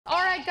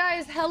right,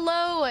 guys,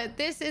 hello.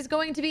 This is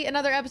going to be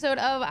another episode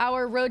of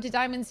our Road to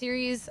Diamond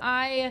series.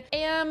 I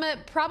am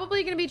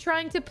probably going to be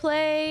trying to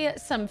play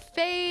some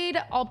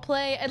Fade. I'll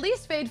play at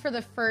least Fade for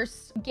the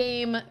first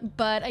game,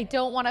 but I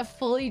don't want to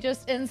fully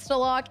just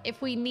insta-lock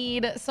if we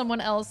need someone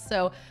else.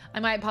 So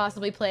I might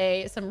possibly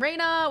play some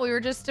Reyna. We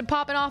were just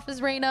popping off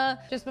as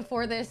Reyna just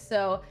before this.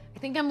 So I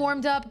think I'm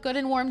warmed up, good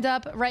and warmed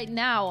up right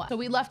now. So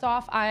we left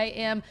off, I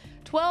am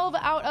 12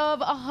 out of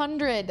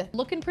 100.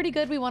 Looking pretty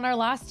good. We won our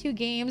last two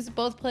games,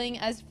 both playing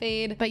as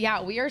Fade. But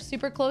yeah, we are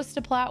super close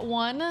to Plat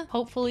 1.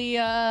 Hopefully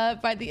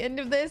by the end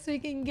of this, we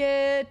can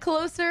get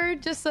closer,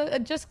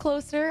 just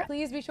closer.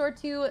 Please be sure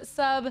to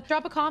sub,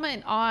 drop a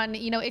comment on,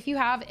 if you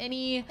have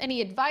any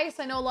advice.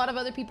 I know a lot of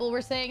other people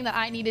were saying that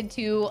I needed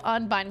to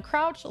unbind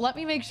crouch. Let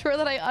me make sure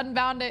that I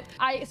unbound it.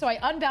 So I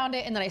unbound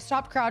it and then I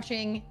stopped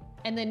crouching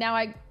and then now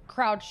I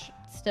crouch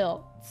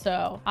still.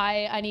 So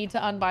I need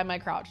to unbind my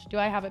crouch. Do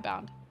I have it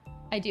bound?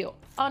 I do.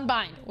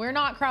 Unbind. We're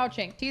not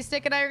crouching.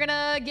 T-Stick and I are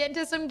gonna get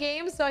into some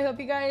games, so I hope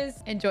you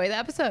guys enjoy the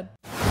episode.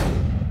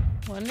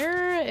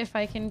 Wonder if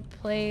I can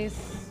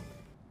place...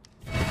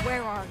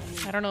 Where are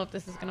you? I don't know if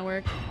this is gonna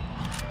work.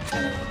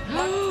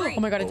 Oh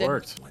my god, it did.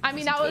 Worked. I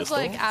mean, that was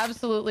like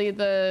absolutely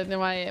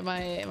my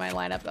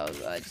lineup. That was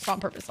just on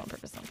purpose.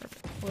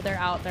 Oh, they're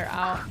out.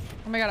 Oh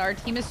my god, our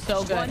team is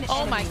so good.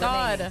 Oh my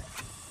god.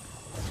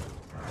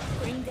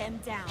 Bring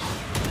them down.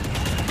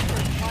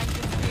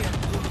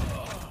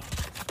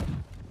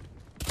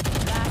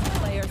 Last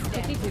player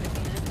standing. 52 to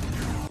Phoenix.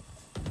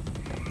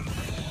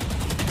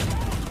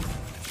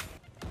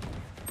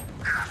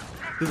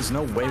 Dude, there's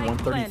no way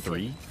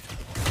 133.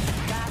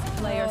 Last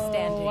player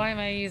standing. Why am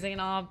I using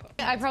op?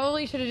 I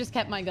probably should have just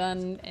kept my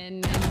gun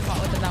and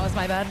fought with it. That was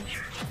my bad.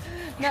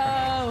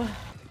 No.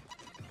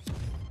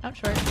 Out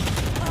short.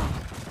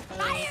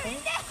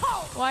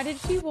 Why did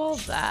she wall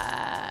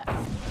that?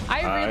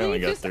 I really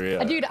just,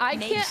 dude, I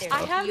can't.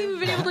 I haven't even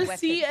been able to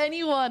see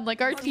anyone.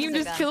 Like our team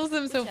just kills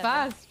them so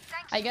fast.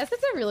 I guess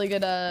it's a really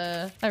good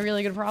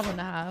problem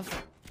to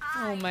have.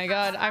 Oh my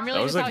god, I'm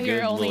really just out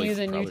here only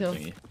using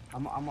utils.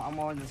 I'm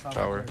on this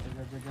Power.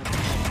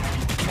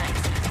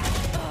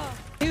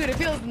 Dude, it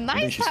feels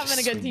nice having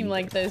a good team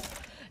like this.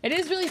 It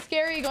is really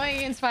scary going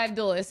against 5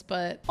 duelists,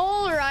 but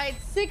all right,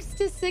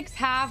 6-6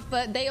 half,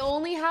 but they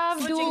only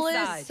have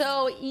duelists,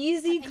 so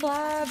easy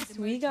claps.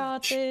 We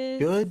got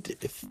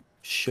this.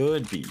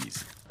 Should be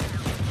easy.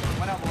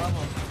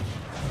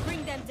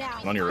 Bring them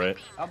down. On your right.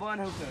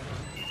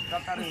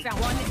 We found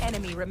one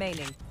enemy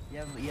remaining.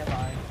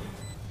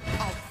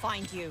 I'll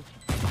find you.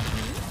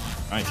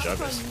 Nice job,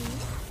 guys.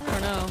 I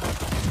don't know.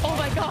 Oh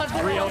my god,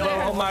 they're all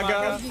there. Oh my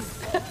god.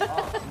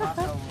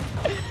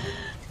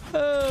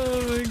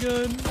 Oh my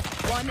god.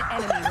 One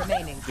enemy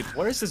remaining. Dude,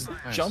 where is this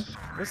jump?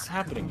 What's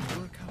happening?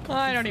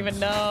 I don't even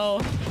know.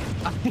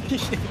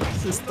 There's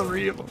just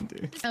 3 of them,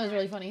 dude. That was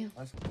really funny.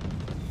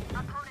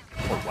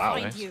 Oh wow.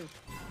 Find you.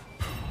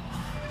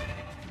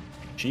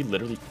 She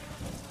literally.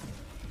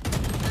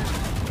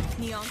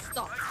 Neon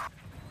stop.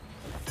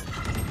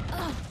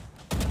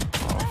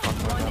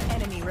 One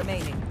enemy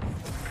remaining.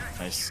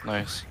 Nice.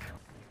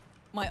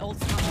 My ult.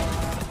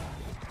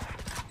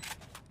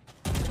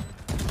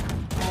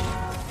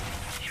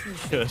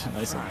 Good.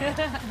 Nice.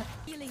 Got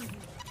Healing.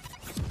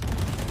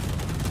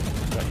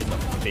 hit in the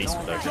face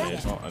with that grenade.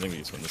 Oh, I think we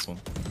just win this one.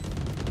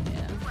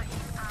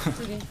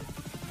 Yeah.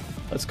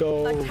 Let's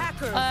go.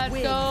 Attackers Let's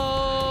win.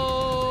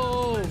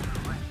 go.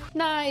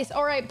 Nice.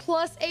 All right,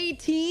 plus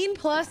 18.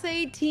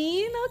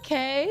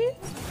 Okay.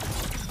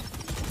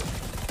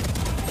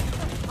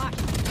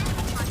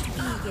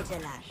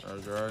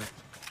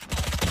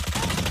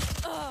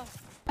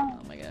 Oh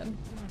my god.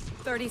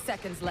 30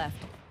 seconds left.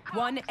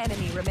 One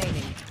enemy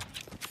remaining.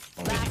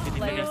 Last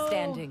player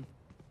standing.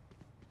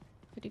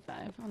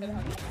 55.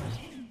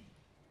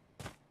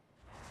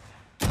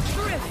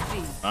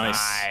 Thrifty.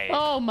 Nice.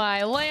 Oh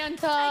my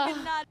Lanta.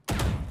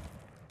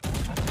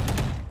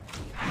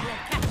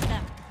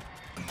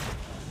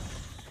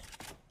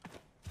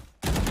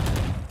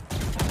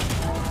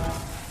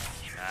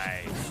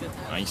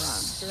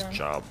 Nice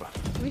job.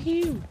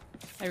 Woohoo.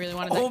 I really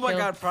wanted that Oh my kill.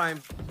 god,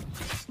 Prime.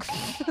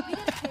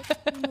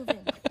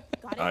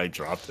 I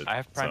dropped it. I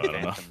have Prime so I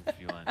don't know. Phantom if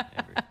you want.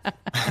 Amber.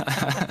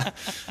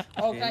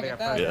 Oh, can I get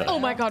that? Yeah. Oh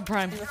my god,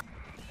 Prime. Not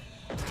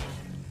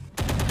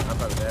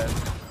that bad.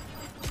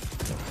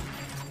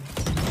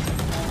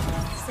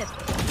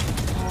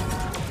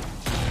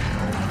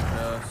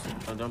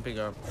 Don't pick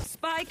up.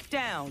 Spike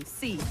down.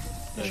 C.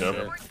 Shove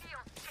it.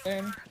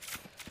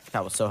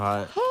 That was so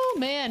hot. Oh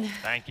man.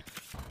 Thank you.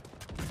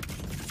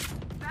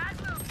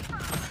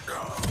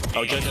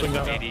 Oh, just swing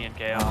that. 80 and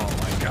KO. Oh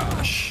my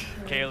gosh.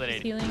 KO at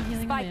 80. Healing.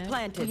 Spike yeah.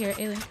 planted. Here,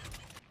 Aileen.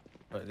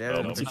 But there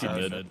Oh, TP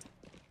mid.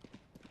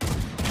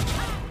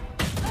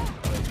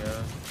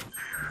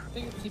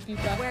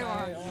 Where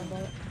are you?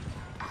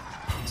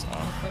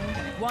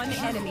 One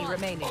enemy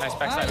remaining. Nice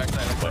backside.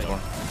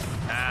 Platform.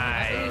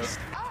 Nice.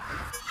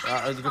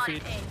 Good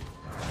feed.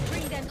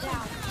 Bring them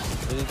down.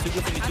 Too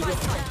good.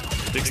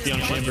 60 on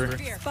chamber.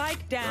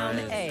 Spike down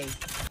Nice. A.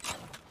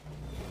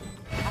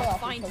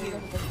 Find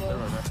you. Never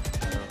mind, man.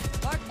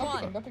 Mark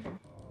one.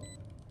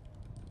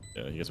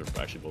 Yeah, you guys are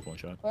actually both one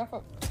shot.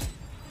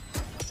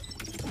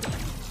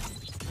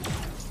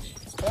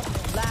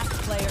 Last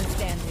player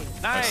standing.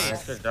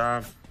 Nice. Good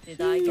job.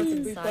 Did I get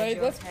inside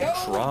your head?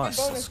 Cross.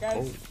 Let's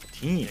go.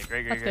 Team. Yeah,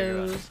 great, Let's great,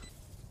 go. great.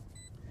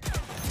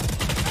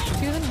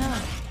 Shoot in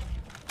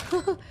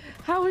hell.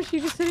 How was she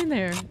just sitting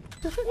there?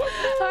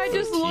 I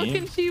just look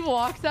and she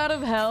walks out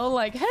of hell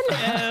like,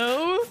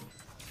 hello.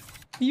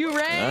 You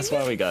rang? And that's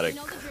why we got a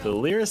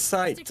clear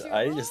sight.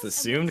 I just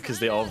assumed because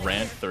they all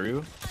ran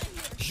through.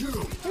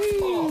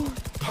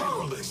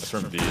 That's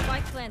from B.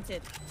 Spike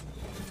planted.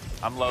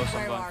 I'm low, so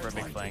I'm going for a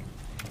big flank.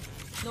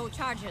 No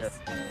charges.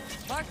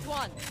 Marked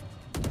one.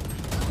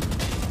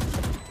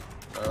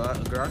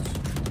 Garage.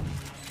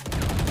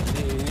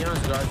 Neon's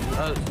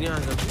garage.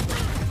 Neon's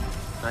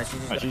nice.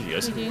 GG,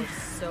 guys. GG.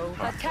 So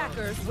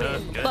attackers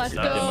win. Good Let's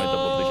stuff. Get my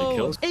double-digit go.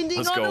 kills. Ending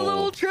Let's on a go.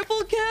 little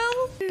triple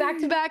kill.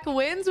 Back-to-back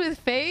wins with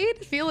Fade.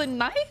 Feeling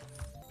nice.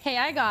 Hey,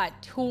 I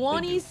got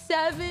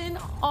 27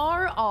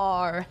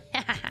 RR.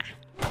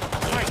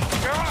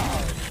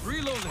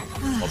 Reloading.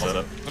 All set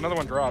up. Another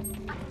one dropped.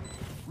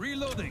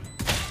 Reloading.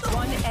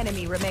 One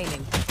enemy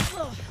remaining.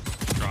 Drop.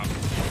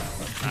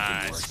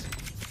 Nice.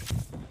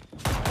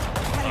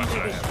 Oh,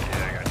 sorry. Yeah, I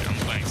got you. I'm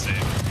playing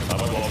safe. I'm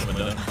a wall from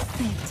done. I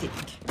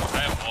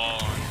have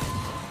wall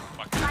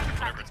on fucking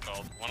whatever it's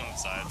called. One on the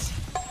sides.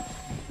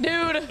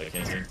 Dude, I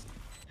can't see.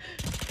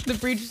 the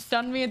breach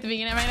stunned me at the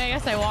beginning. I mean, I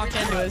guess I walked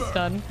into his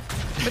stun.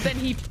 But then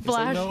he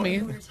flashed me.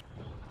 Doing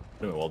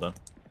well done.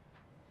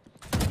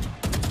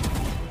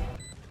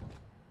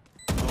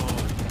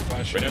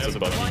 Flash. Right now it's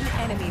above. One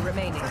enemy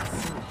remaining.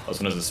 This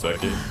one is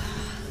expected.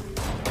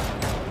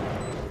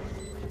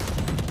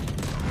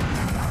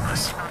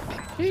 Nice.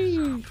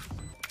 Sheesh.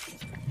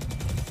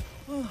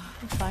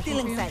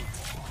 Feeling sight.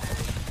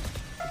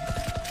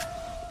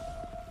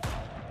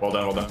 Well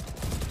done, well done.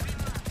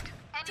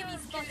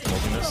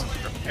 Smoking this.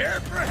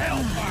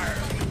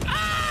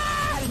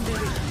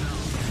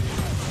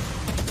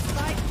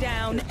 Spike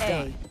down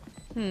A.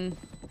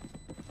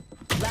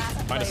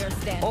 Last player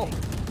standing.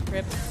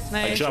 Rip. I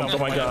Nice. jumped, oh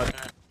my god.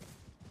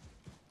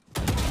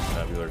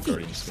 Fabulous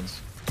guardian skins.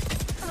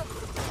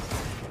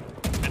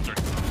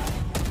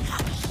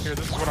 Here,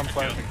 this is what I'm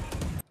flashing.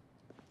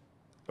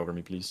 Cover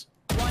me, please.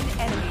 One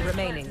enemy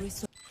remaining.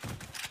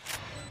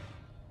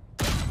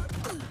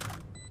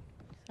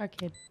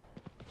 Arcade.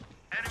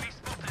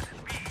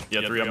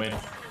 Yeah, 3 on me.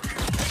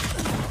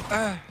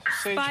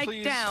 Sage, Spike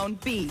please. down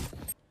B.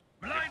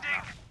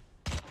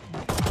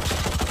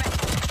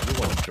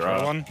 One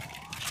drop. One.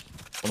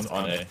 One's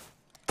on A. You're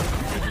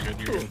good,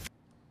 you're good.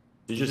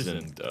 He just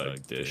didn't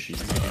dish.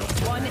 He's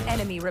One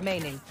enemy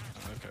remaining.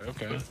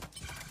 Okay, okay.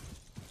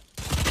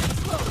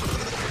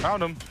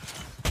 Found him.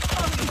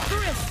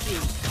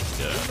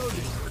 yeah.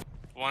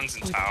 One's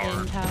in In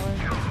tower.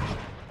 tower.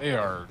 They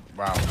are,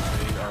 wow,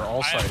 they are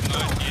all I have sight. no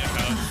idea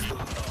how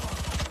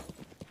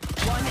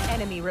he... One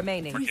enemy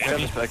remaining.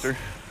 Enemy. Spectre.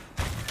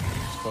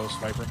 Close,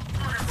 sniper.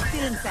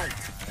 Feeling sight.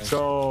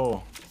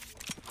 So,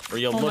 where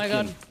you Oh looking? my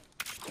god.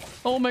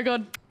 Oh my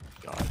god.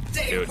 God,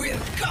 dude.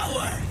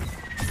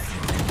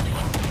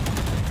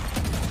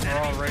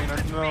 Oh,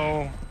 Reyna,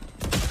 no.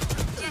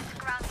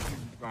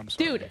 I'm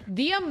sorry. Dude,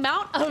 the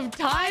amount of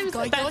times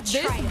that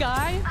this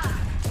guy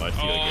Might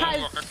feel good.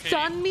 has Arcade.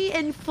 stunned me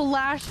and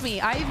flashed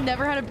me. I've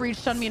never had a breach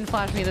stun me and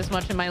flash me this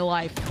much in my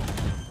life.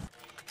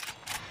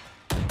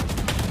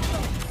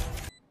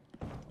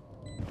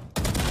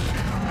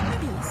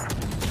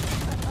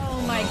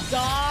 Oh my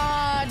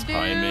god, dude.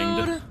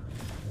 Timinged.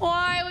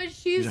 Why was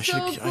she Dude, so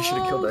I should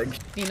have killed close? Egg.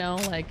 You know,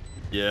 like,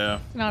 Yeah.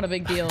 not a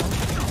big deal.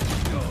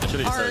 I should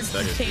have Our started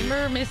staggered.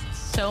 chamber missed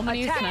so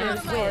many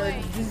Attackers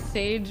snipes. Our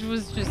Sage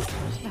was just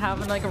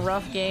having like a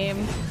rough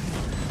game.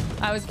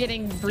 I was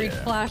getting breach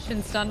flashed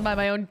and stunned by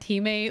my own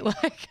teammate.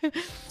 Like,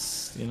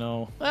 You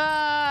know.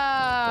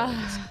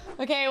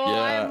 okay, well,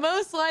 Yeah. I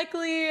most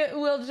likely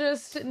will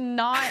just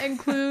not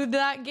include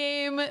that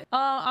game.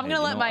 I'm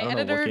gonna let my I don't know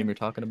editor. what game you're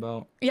talking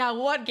about. Yeah,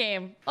 what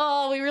game?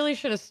 Oh, we really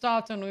should have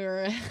stopped when we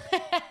were.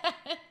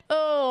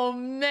 Oh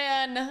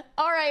man.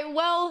 All right,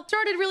 well,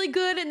 started really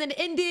good and then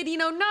ended, you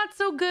know, not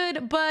so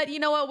good, but you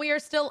know what? We are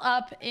still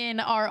up in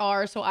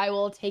RR, so I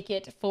will take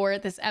it for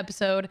this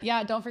episode.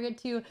 Yeah, don't forget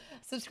to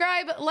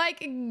subscribe,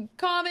 like,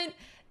 comment,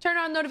 turn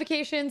on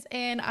notifications,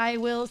 and I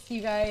will see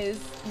you guys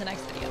in the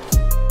next video.